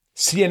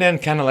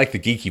CNN kind of like the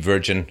geeky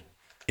virgin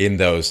in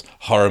those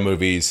horror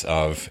movies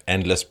of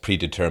endless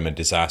predetermined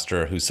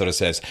disaster who sort of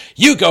says,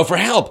 "You go for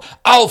help,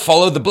 I'll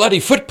follow the bloody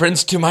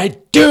footprints to my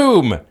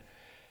doom."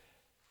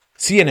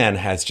 CNN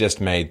has just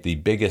made the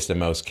biggest and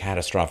most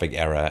catastrophic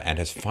error and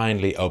has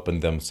finally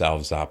opened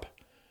themselves up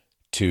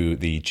to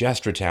the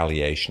just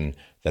retaliation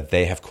that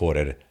they have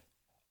courted,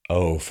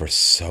 oh, for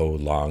so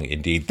long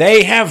indeed.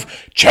 They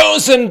have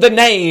chosen the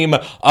name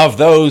of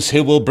those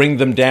who will bring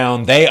them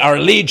down. They are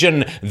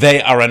legion.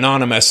 They are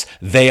anonymous.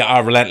 They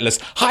are relentless.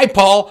 Hi,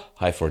 Paul.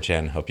 Hi,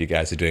 4chan. Hope you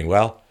guys are doing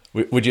well.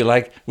 Would you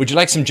like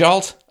some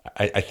jolt?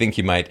 I think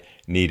you might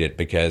need it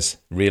because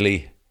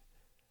really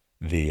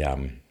the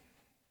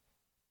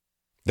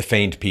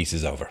feigned piece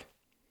is over.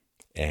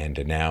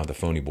 And now the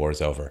phony war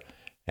is over.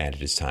 And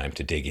it is time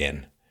to dig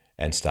in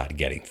and start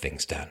getting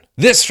things done.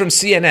 This from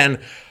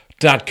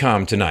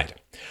CNN.com tonight.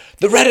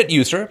 The Reddit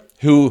user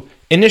who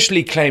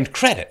initially claimed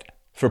credit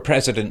for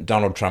President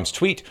Donald Trump's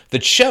tweet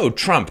that showed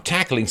Trump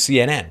tackling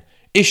CNN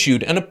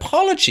issued an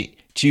apology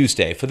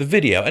Tuesday for the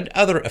video and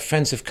other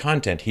offensive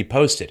content he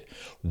posted,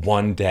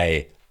 one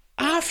day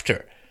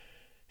after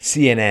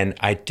CNN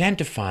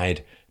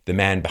identified the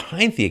man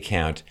behind the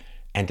account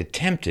and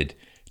attempted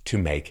to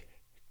make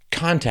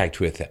contact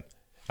with him.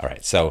 All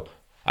right, so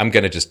I'm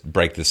going to just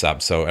break this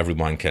up so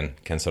everyone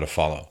can sort of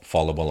follow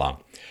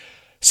along.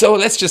 So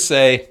let's just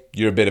say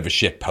you're a bit of a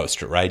shit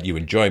poster, right? You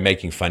enjoy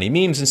making funny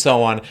memes and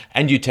so on,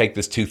 and you take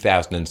this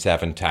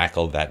 2007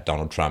 tackle that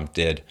Donald Trump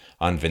did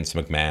on Vince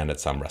McMahon at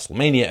some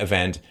WrestleMania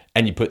event,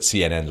 and you put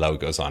CNN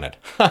logos on it.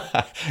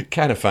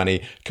 Kind of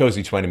funny,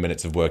 cozy 20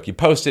 minutes of work. You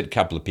post it, a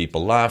couple of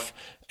people laugh,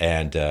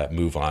 and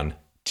move on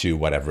to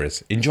whatever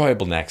is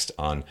enjoyable next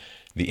on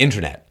the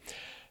internet.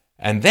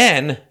 And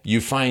then you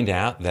find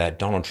out that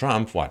Donald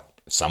Trump,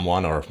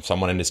 someone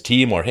in his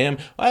team or him,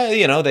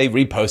 they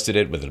reposted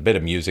it with a bit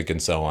of music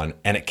and so on,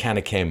 and it kind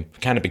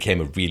of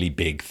became a really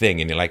big thing.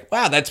 And you're like,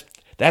 wow,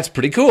 that's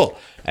pretty cool.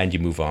 And you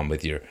move on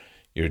with your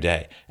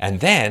day.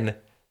 And then,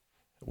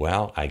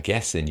 well, I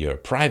guess in your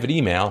private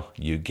email,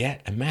 you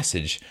get a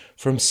message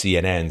from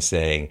CNN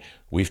saying,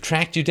 "We've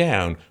tracked you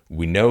down,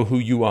 we know who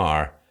you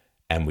are,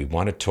 and we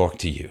want to talk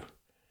to you."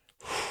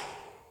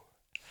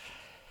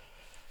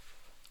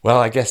 Well,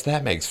 I guess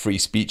that makes free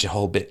speech a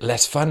whole bit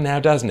less fun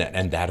now, doesn't it?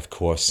 And that, of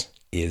course,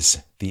 is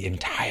the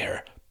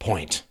entire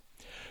point.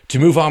 To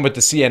move on with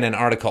the CNN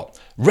article,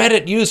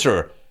 Reddit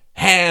user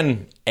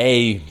Han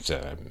A,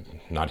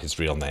 not his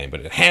real name,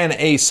 but Han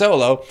A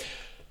Solo,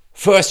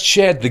 first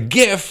shared the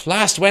GIF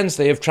last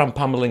Wednesday of Trump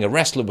pummeling a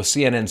wrestler with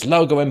CNN's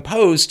logo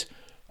imposed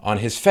on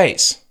his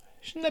face.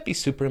 Shouldn't that be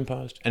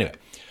superimposed? Anyway,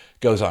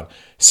 goes on.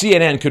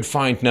 CNN could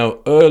find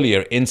no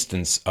earlier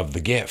instance of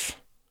the GIF.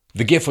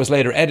 The GIF was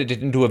later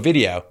edited into a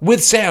video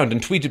with sound and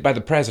tweeted by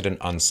the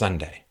president on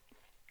Sunday.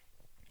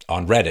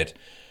 On Reddit,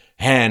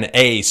 Han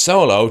A.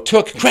 Solo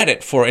took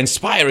credit for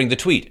inspiring the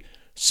tweet.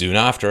 Soon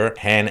after,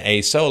 Han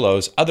A.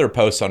 Solo's other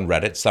posts on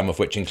Reddit, some of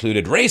which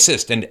included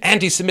racist and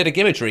anti-Semitic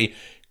imagery,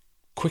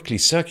 quickly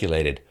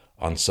circulated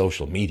on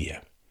social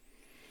media.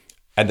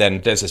 And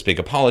then there's this big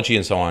apology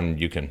and so on.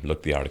 You can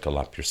look the article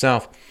up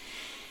yourself.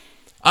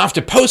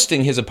 After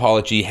posting his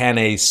apology, Han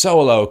A.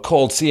 Solo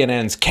called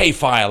CNN's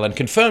K-File and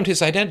confirmed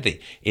his identity.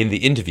 In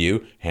the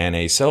interview, Han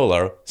A.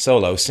 Solo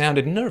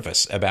sounded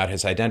nervous about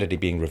his identity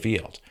being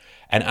revealed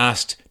and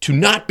asked to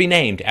not be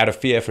named out of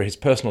fear for his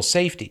personal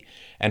safety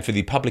and for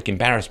the public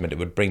embarrassment it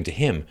would bring to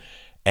him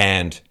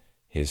and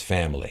his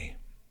family.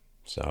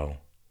 So,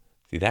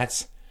 see,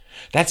 that's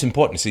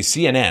important. See,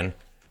 CNN,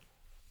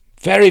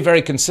 very,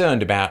 very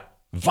concerned about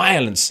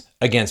violence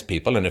against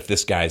people, and if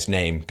this guy's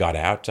name got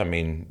out, I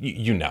mean,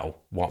 you know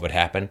what would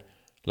happen.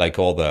 Like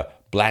all the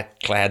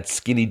black-clad,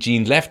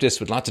 skinny-jeaned leftists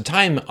with lots of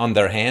time on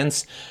their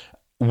hands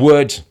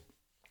would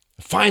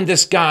find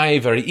this guy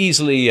very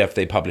easily if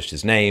they published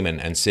his name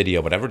and city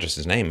or whatever, just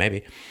his name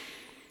maybe.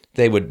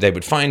 They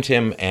would find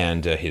him,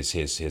 and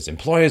his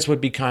employers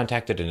would be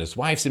contacted, and his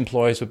wife's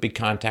employers would be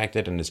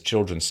contacted, and his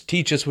children's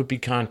teachers would be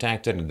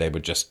contacted, and they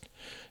would just...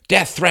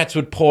 Death threats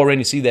would pour in.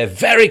 You see, they're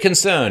very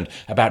concerned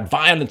about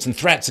violence and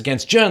threats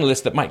against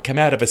journalists that might come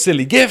out of a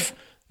silly GIF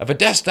of a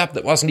desktop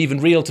that wasn't even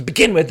real to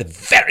begin with. They're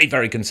very,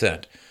 very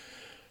concerned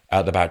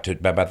about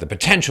the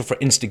potential for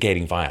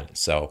instigating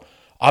violence. So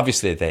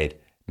obviously they'd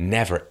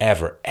never,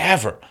 ever,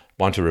 ever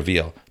want to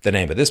reveal the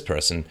name of this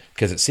person,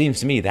 because it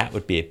seems to me that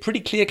would be a pretty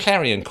clear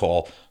clarion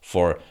call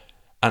for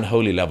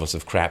unholy levels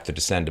of crap to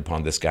descend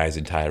upon this guy's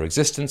entire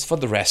existence for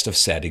the rest of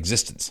said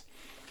existence.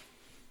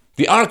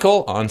 The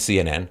article on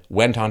CNN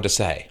went on to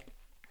say,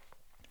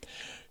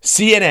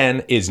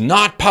 CNN is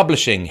not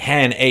publishing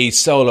Han A.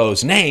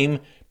 Solo's name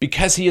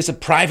because he is a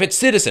private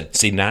citizen.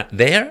 See, not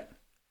there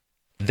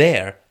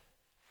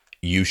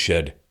you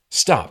should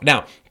stop.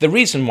 Now, the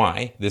reason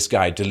why this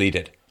guy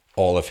deleted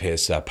all of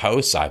his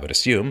posts, I would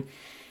assume,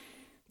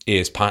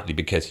 is partly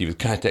because he was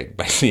contacted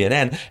by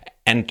CNN,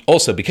 and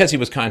also because he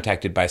was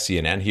contacted by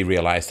CNN, he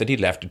realized that he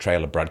left a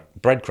trail of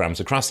breadcrumbs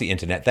across the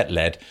internet that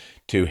led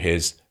to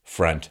his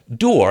front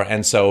door.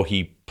 And so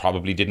he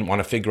probably didn't want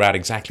to figure out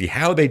exactly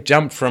how they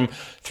jumped from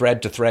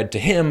thread to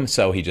him.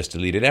 So he just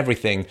deleted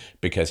everything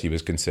because he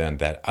was concerned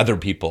that other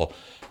people,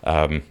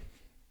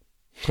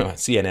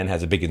 CNN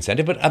has a big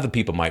incentive, but other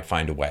people might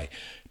find a way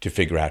to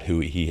figure out who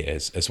he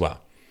is as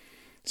well.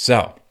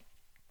 So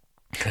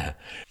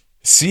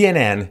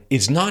CNN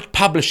is not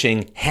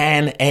publishing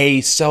Han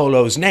A.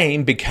 Solo's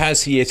name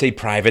because he is a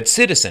private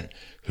citizen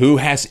who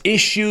has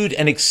issued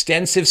an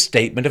extensive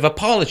statement of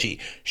apology,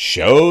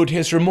 showed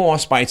his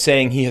remorse by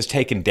saying he has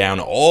taken down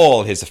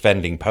all his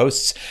offending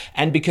posts,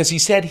 and because he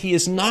said he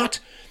is not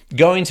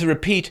going to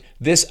repeat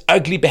this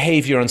ugly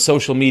behavior on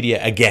social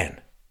media again.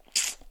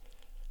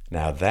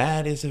 Now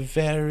that is a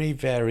very,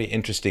 very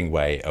interesting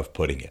way of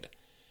putting it.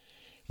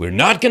 We're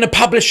not going to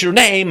publish your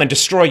name and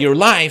destroy your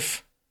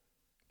life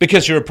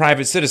because you're a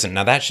private citizen.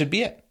 Now that should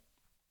be it.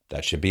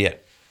 That should be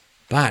it.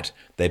 But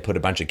they put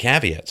a bunch of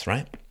caveats,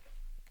 right?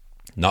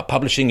 Not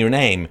publishing your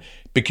name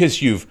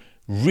because you've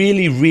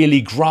really, really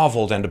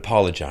groveled and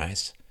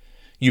apologized.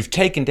 You've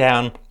taken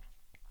down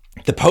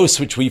the posts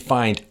which we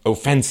find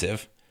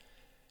offensive.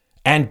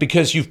 And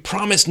because you've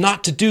promised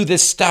not to do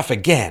this stuff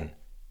again.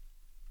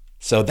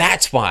 So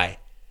that's why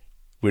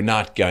we're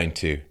not going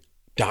to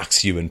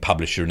dox you and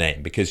publish your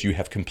name, because you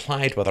have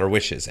complied with our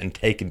wishes and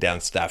taken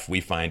down stuff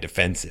we find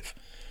offensive.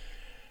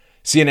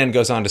 CNN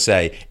goes on to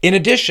say, in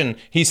addition,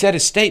 he said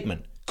his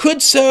statement could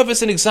serve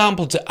as an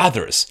example to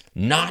others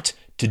not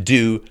to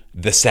do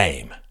the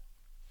same.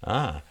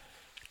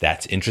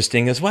 That's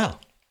interesting as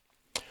well.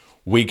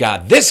 We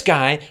got this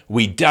guy,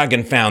 we dug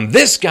and found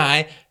this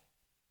guy,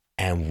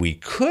 and we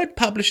could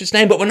publish his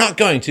name, but we're not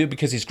going to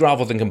because he's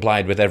groveled and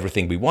complied with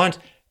everything we want.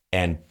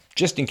 And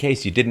just in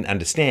case you didn't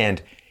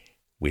understand,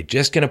 we're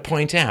just going to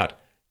point out,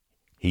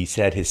 he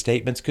said his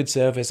statements could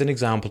serve as an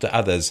example to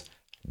others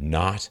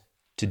not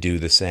to do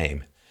the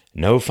same.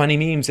 No funny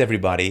memes,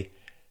 everybody.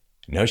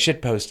 No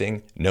shit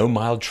posting, no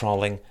mild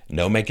trolling,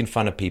 no making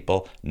fun of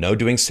people, no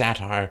doing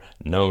satire,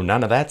 no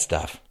none of that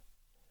stuff.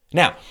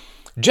 Now,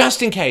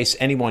 just in case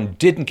anyone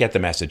didn't get the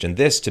message, and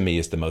this to me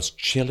is the most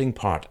chilling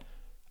part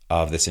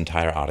of this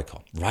entire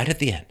article, right at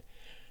the end,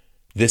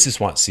 this is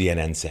what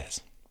CNN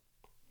says.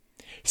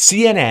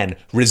 CNN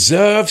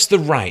reserves the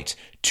right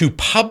to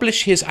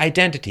publish his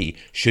identity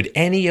should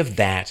any of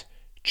that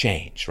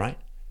change, right?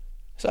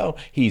 So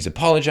he's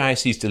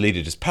apologized, he's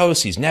deleted his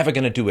posts, he's never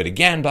going to do it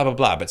again, blah, blah,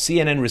 blah. But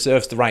CNN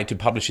reserves the right to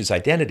publish his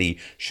identity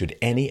should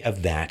any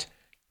of that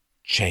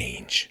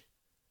change.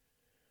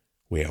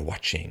 We are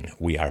watching,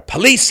 we are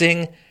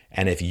policing,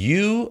 and if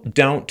you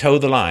don't toe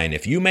the line,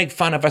 if you make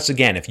fun of us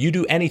again, if you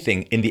do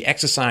anything in the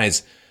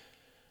exercise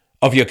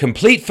of your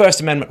complete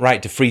First Amendment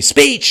right to free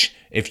speech,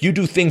 if you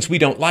do things we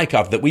don't like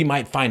of that we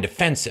might find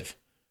offensive,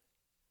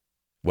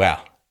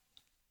 well,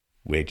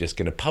 we're just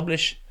going to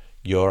publish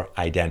your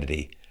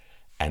identity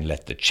and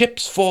let the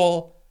chips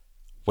fall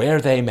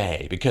where they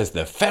may, because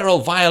the feral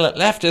violent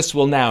leftists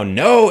will now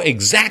know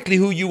exactly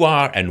who you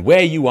are and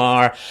where you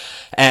are,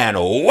 and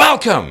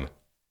welcome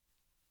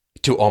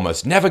to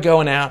almost never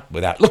going out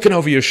without looking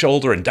over your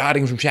shoulder and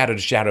darting from shadow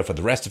to shadow for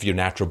the rest of your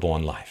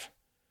natural-born life.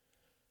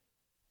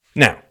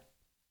 Now,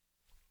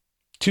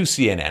 to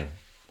CNN,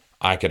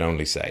 I can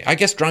only say, I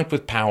guess drunk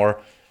with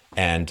power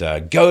and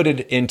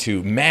goaded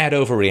into mad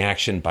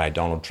overreaction by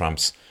Donald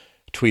Trump's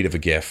tweet of a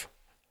GIF,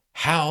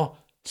 how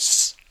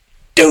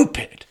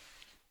stupid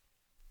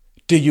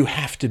do you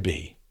have to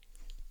be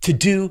to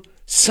do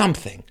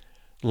something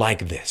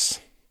like this?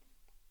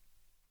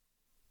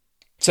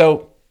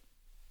 So,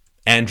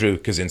 Andrew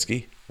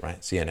Kaczynski,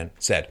 right, CNN,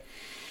 said,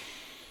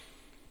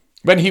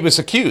 when he was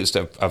accused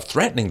of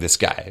threatening this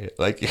guy,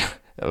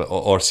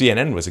 or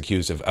CNN was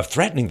accused of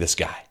threatening this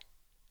guy,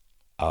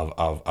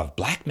 of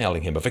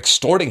blackmailing him, of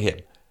extorting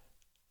him,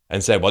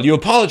 and said, well, you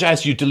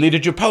apologize, you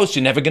deleted your post,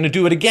 you're never going to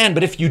do it again,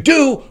 but if you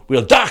do,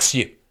 we'll dox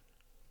you.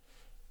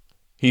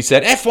 He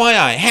said,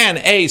 FYI, Han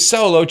A.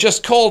 Solo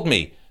just called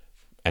me,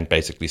 and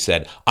basically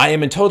said, I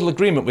am in total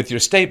agreement with your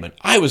statement.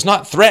 I was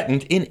not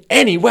threatened in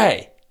any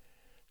way.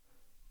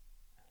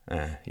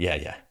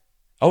 Yeah.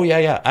 Oh,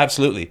 yeah,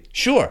 absolutely.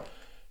 Sure.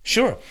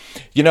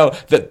 You know,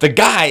 the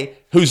guy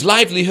whose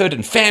livelihood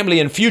and family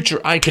and future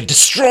I could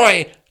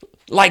destroy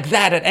like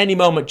that at any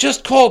moment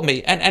just called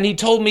me, and he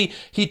told me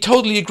he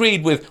totally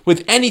agreed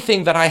with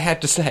anything that I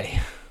had to say.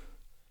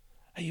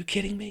 Are you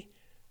kidding me?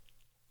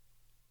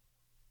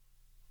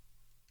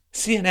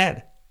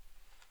 CNN.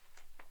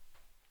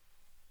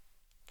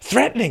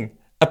 Threatening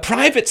a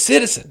private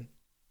citizen.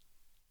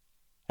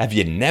 Have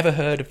you never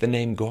heard of the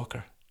name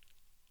Gawker?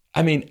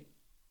 I mean,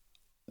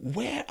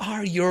 where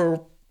are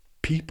your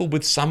people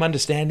with some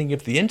understanding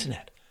of the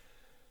internet?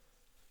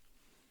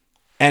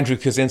 Andrew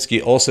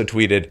Kaczynski also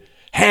tweeted,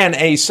 Han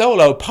A.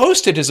 Solo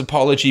posted his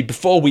apology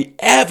before we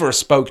ever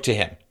spoke to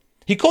him.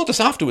 He called us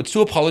afterwards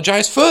to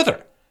apologize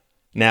further.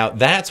 Now,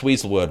 that's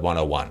Weaselword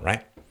 101,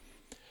 right?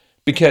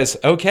 Because,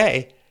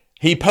 okay,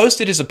 he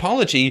posted his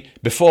apology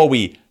before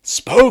we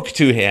spoke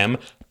to him,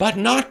 but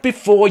not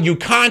before you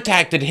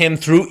contacted him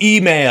through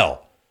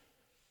email.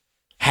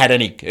 had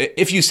any,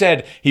 if you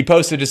said he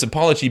posted his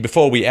apology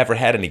before we ever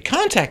had any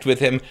contact with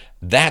him,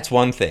 that's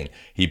one thing.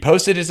 He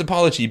posted his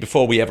apology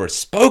before we ever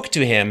spoke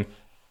to him,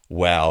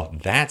 well,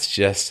 that's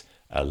just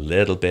a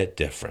little bit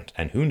different.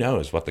 And who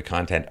knows what the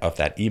content of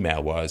that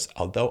email was,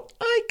 although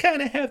I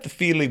kind of have the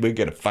feeling we're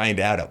going to find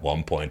out at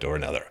one point or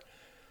another.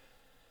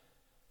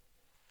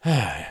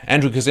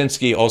 Andrew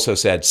Kaczynski also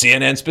said,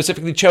 CNN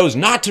specifically chose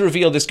not to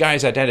reveal this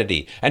guy's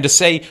identity, and to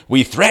say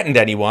we threatened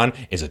anyone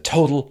is a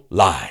total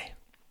lie.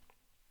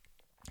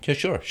 Yeah,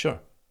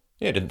 sure.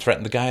 Yeah, didn't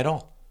threaten the guy at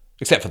all,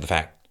 except for the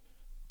fact,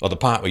 or the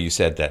part where you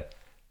said that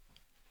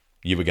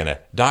you were going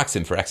to dox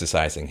him for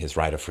exercising his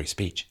right of free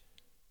speech.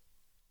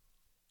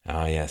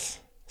 Ah, yes,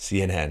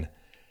 CNN,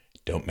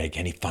 don't make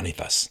any fun of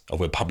us, or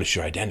we'll publish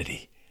your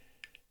identity.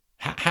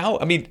 How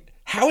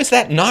is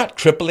that not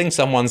crippling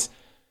someone's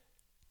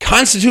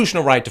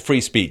constitutional right to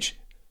free speech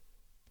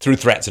through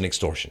threats and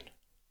extortion?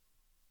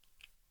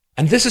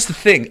 And this is the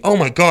thing. Oh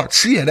my God,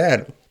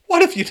 CNN,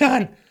 what have you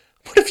done?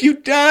 What have you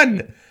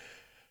done?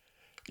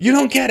 You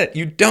don't get it.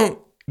 You don't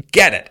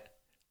get it.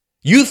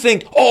 You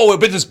think, oh,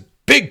 but this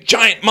big,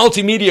 giant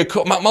multimedia,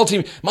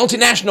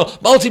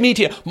 multinational,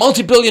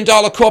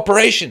 multi-billion-dollar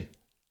corporation.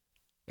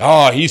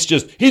 Oh, he's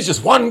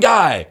just one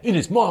guy in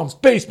his mom's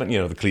basement. You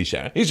know, the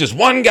cliche. He's just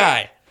one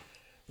guy.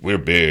 We're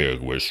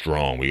big, we're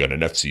strong, we got an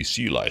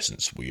FCC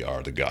license, we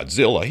are the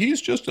Godzilla. He's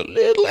just a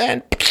little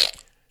ant.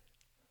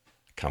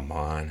 Come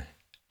on.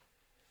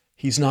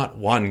 He's not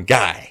one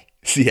guy,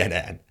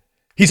 CNN.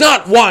 He's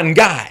not one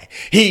guy.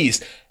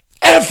 He's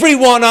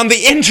everyone on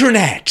the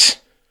internet.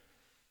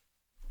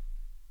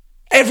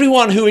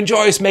 Everyone who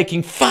enjoys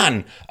making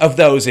fun of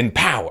those in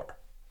power.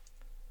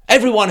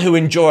 Everyone who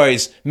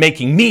enjoys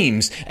making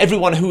memes.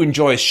 Everyone who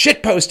enjoys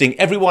shitposting.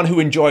 Everyone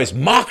who enjoys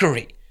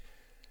mockery.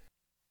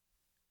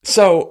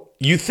 So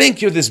you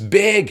think you're this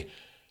big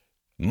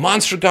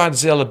monster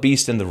Godzilla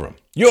beast in the room.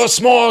 You're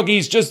Smaug,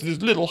 he's just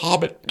this little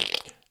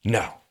hobbit.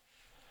 No.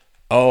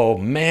 Oh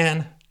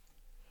man,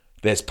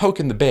 there's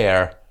poking the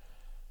bear,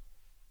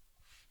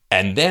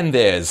 and then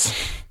there's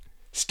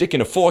sticking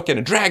a fork in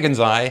a dragon's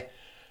eye,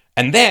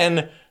 and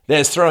then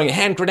there's throwing a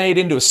hand grenade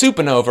into a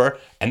supernova,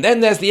 and then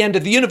there's the end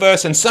of the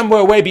universe, and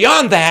somewhere way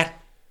beyond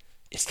that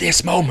is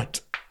this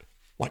moment.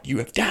 What you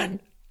have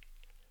done.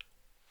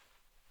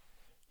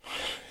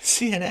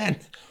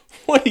 CNN,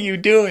 what are you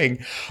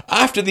doing?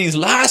 After these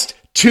last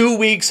 2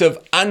 weeks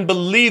of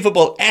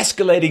unbelievable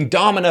escalating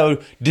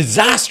domino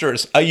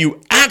disasters, are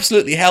you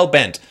absolutely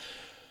hell-bent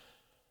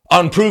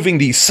on proving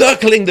the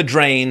circling the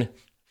drain,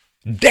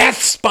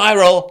 death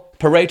spiral,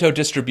 Pareto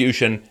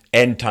distribution,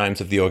 end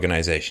times of the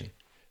organization?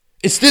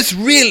 Is this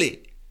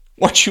really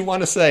what you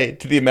want to say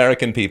to the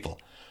American people?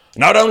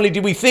 Not only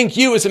do we think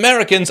you as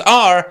Americans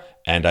are,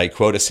 and I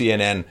quote a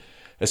CNN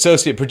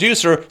associate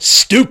producer,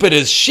 stupid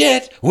as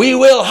shit, we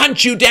will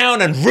hunt you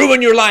down and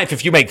ruin your life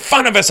if you make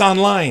fun of us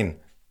online.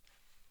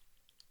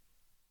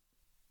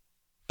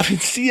 I mean,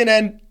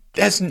 CNN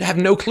doesn't have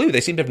no clue. They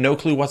seem to have no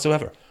clue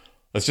whatsoever.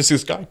 It's just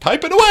this guy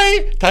typing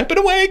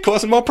away,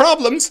 causing more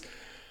problems.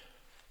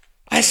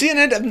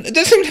 CNN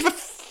doesn't have a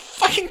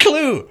fucking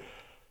clue.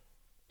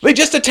 They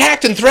just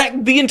attacked and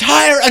threatened the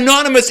entire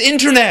anonymous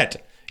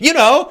internet. You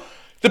know,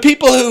 the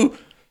people who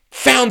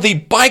found the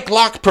bike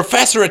lock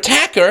professor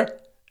attacker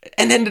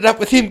and ended up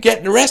with him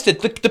getting arrested.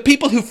 The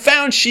people who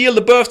found Shia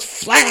LaBeouf's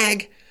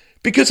flag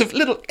because of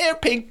little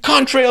airplane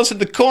contrails in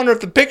the corner of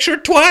the picture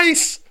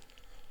twice.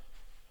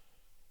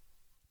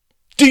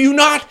 Do you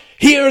not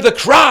hear the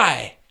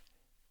cry?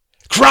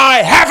 Cry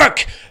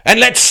havoc and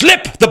let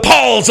slip the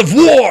paws of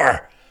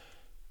war.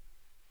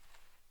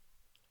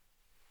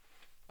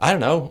 I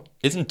don't know.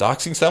 Isn't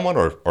doxing someone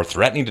or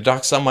threatening to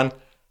dox someone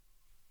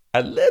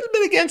a little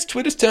bit against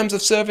Twitter's terms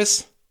of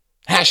service?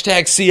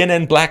 Hashtag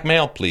CNN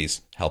blackmail,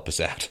 please help us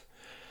out.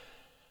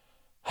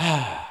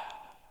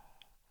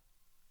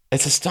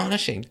 It's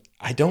astonishing.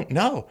 I don't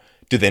know.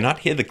 Do they not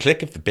hear the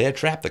click of the bear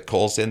trap that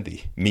calls in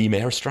the meme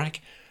airstrike?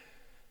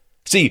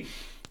 See,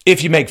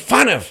 if you make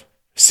fun of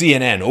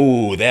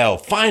CNN, they'll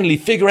finally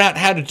figure out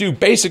how to do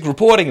basic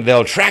reporting.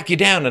 They'll track you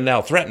down and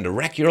they'll threaten to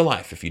wreck your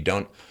life if you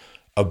don't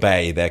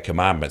obey their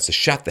commandments to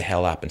shut the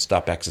hell up and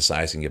stop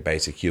exercising your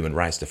basic human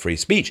rights to free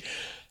speech.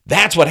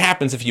 That's what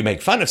happens if you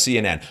make fun of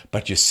CNN.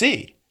 But you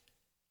see,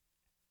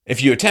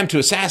 if you attempt to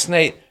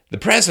assassinate the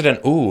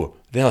president,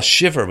 they'll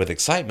shiver with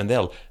excitement.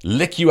 They'll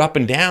lick you up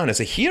and down as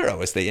a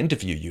hero as they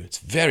interview you.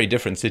 It's a very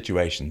different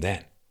situation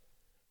then.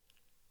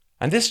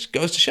 And this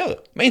goes to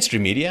show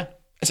mainstream media,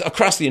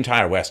 across the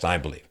entire West, I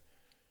believe,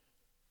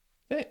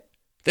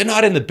 they're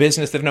not in the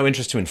business. They have no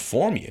interest to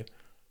inform you.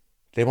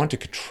 They want to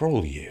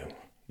control you,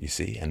 you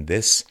see. And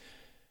this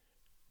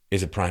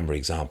is a primary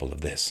example of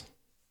this.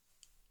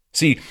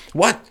 See,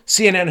 what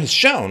CNN has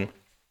shown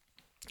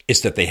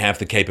is that they have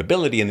the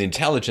capability and the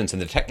intelligence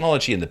and the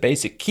technology and the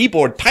basic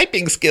keyboard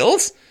typing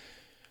skills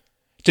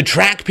to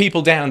track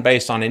people down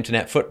based on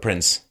internet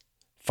footprints,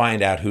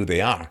 find out who they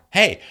are.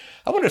 Hey,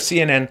 I wonder if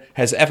CNN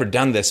has ever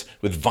done this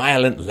with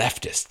violent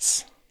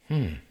leftists.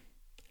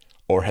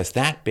 Or has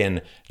that been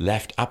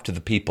left up to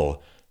the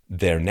people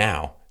they're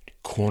now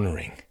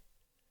cornering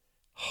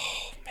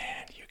Oh,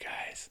 man, you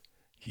guys,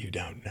 you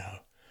don't know.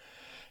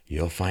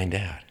 You'll find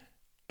out,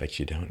 but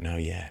you don't know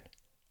yet.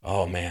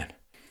 Oh, man.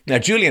 Now,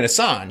 Julian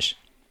Assange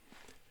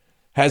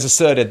has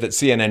asserted that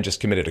CNN just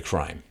committed a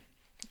crime,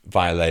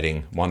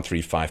 violating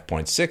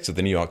 135.6 of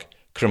the New York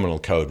Criminal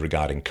Code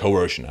regarding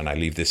coercion. And I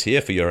leave this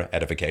here for your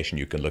edification.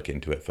 You can look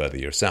into it further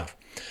yourself.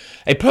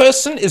 A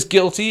person is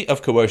guilty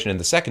of coercion in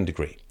the second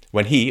degree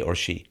when he or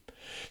she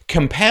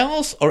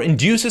compels or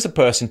induces a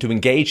person to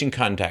engage in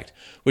contact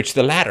which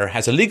the latter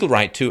has a legal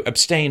right to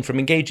abstain from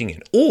engaging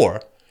in,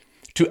 or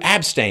to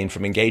abstain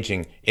from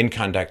engaging in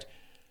conduct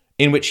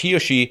in which he or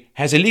she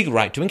has a legal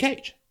right to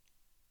engage.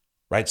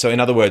 Right? So in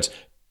other words,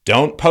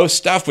 don't post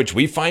stuff which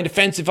we find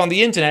offensive on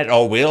the internet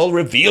or we'll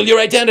reveal your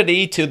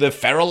identity to the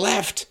feral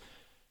left.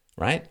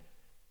 Right?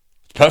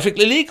 It's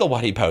perfectly legal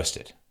what he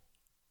posted.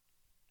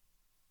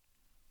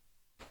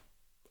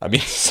 I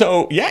mean,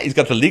 so yeah, he's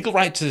got the legal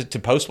right to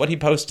post what he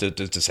posts,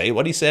 to say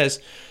what he says.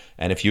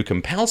 And if you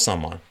compel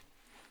someone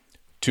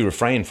to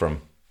refrain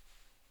from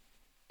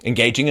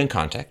engaging in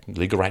contact,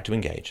 legal right to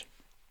engage.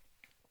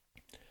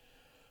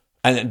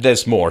 And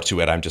there's more to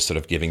it. I'm just sort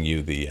of giving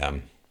you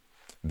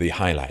the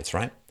highlights,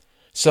 right?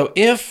 So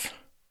if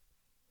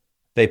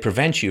they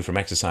prevent you from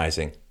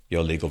exercising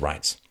your legal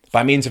rights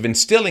by means of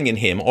instilling in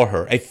him or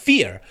her a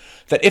fear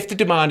that if the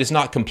demand is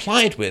not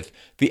complied with,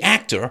 the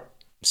actor,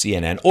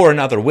 CNN, or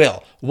another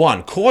will,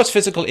 1, cause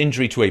physical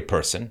injury to a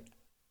person,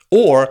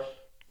 or,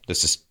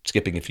 this is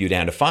skipping a few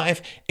down to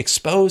 5,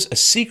 expose a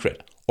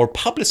secret or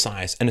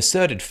publicize an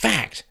asserted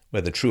fact,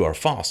 whether true or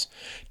false,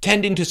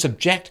 tending to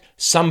subject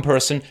some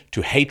person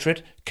to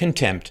hatred,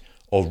 contempt,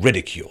 or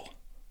ridicule.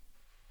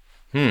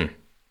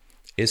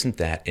 Isn't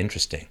that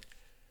interesting?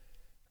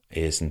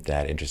 Isn't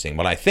that interesting?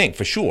 Well, I think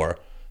for sure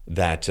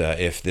that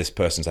if this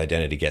person's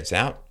identity gets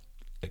out,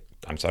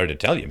 I'm sorry to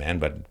tell you, man,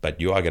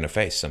 but you are going to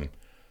face some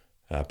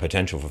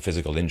potential for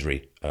physical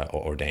injury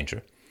or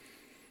danger.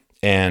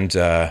 And,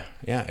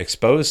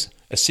 expose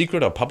a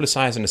secret or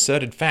publicize an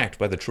asserted fact,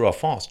 whether true or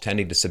false,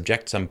 tending to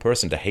subject some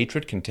person to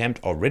hatred, contempt,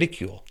 or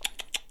ridicule.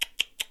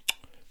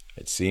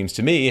 It seems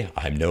to me,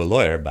 I'm no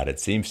lawyer, but it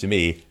seems to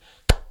me,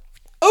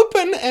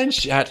 open and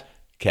shut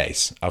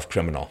case of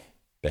criminal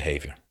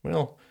behavior.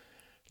 We'll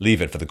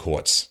leave it for the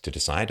courts to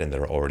decide, and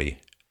there are already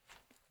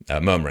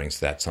murmurings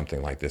that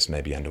something like this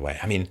may be underway.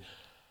 I mean,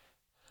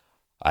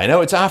 I know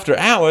it's after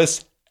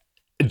hours.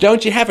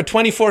 Don't you have a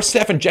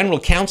 24/7 general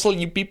counsel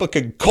you people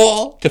could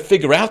call to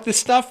figure out this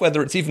stuff,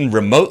 whether it's even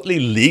remotely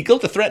legal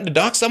to threaten to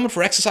dox someone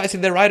for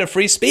exercising their right of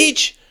free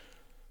speech?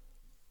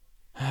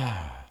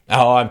 Oh,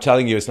 I'm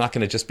telling you, it's not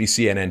going to just be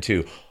CNN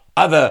too.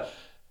 Other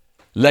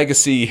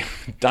legacy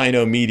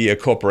dino media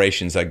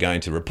corporations are going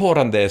to report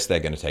on this. They're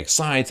going to take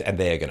sides, and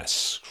they are going to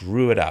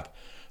screw it up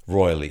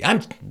royally.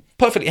 I'm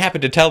perfectly happy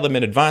to tell them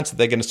in advance that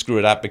they're going to screw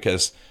it up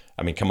because,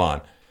 I mean, come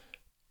on.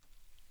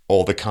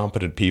 All the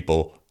competent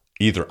people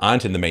either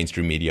aren't in the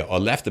mainstream media or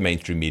left the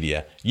mainstream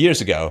media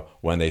years ago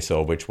when they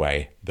saw which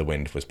way the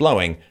wind was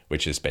blowing,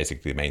 which is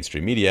basically the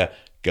mainstream media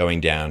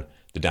going down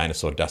the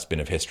dinosaur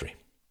dustbin of history.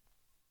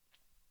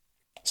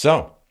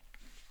 So,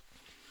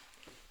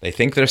 they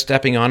think they're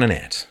stepping on an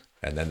ant,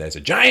 and then there's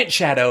a giant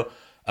shadow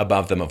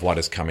above them of what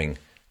is coming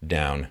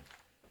down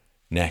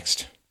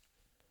next.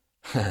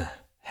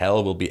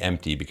 Hell will be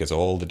empty because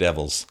all the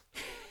devils,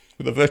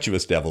 the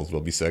virtuous devils,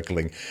 will be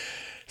circling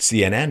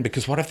CNN,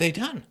 because what have they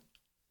done?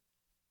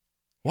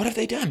 What have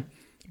they done?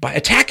 By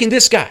attacking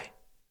this guy,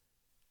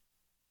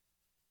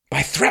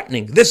 by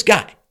threatening this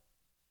guy,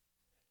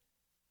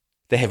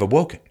 they have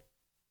awoken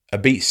a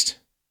beast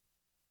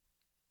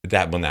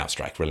that will now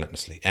strike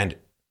relentlessly and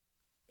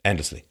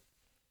endlessly.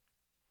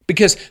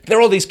 Because there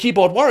are all these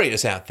keyboard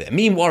warriors out there,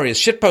 meme warriors,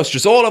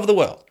 shitposters all over the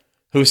world,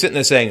 who are sitting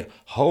there saying,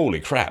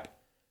 holy crap,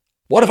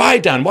 what have I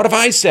done? What have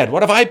I said?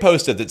 What have I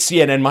posted that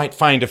CNN might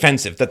find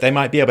offensive, that they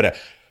might be able to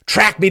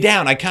track me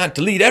down? I can't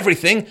delete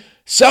everything.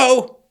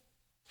 So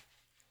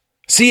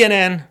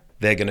CNN,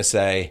 they're going to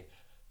say,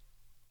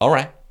 all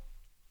right,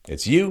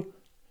 it's you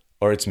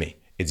or it's me.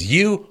 It's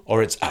you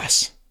or it's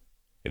us.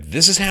 If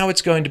this is how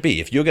it's going to be,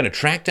 if you're going to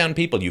track down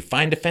people you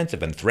find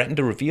offensive and threaten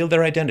to reveal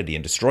their identity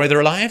and destroy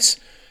their lives,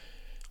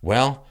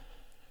 well,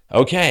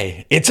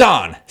 okay, it's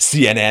on,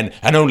 CNN,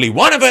 and only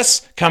one of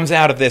us comes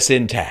out of this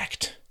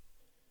intact.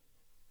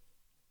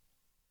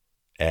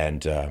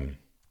 And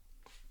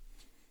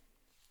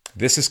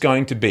this is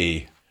going to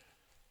be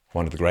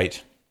one of the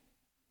great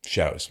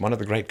shows, one of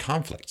the great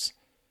conflicts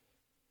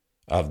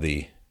of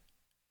the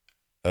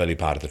early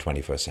part of the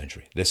 21st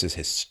century. This is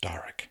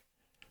historic.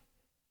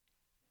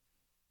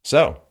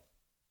 So,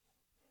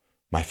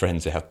 my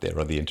friends out there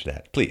on the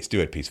internet, please do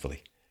it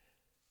peacefully.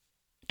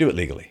 Do it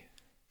legally.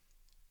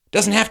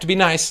 Doesn't have to be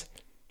nice.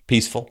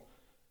 Peaceful.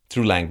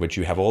 Through language,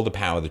 you have all the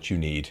power that you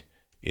need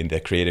in the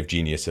creative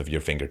genius of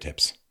your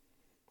fingertips.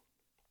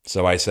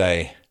 So I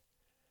say,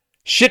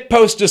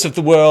 shitposters of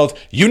the world,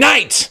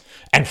 unite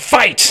and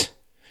fight!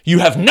 You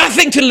have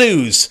nothing to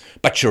lose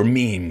but your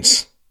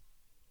memes.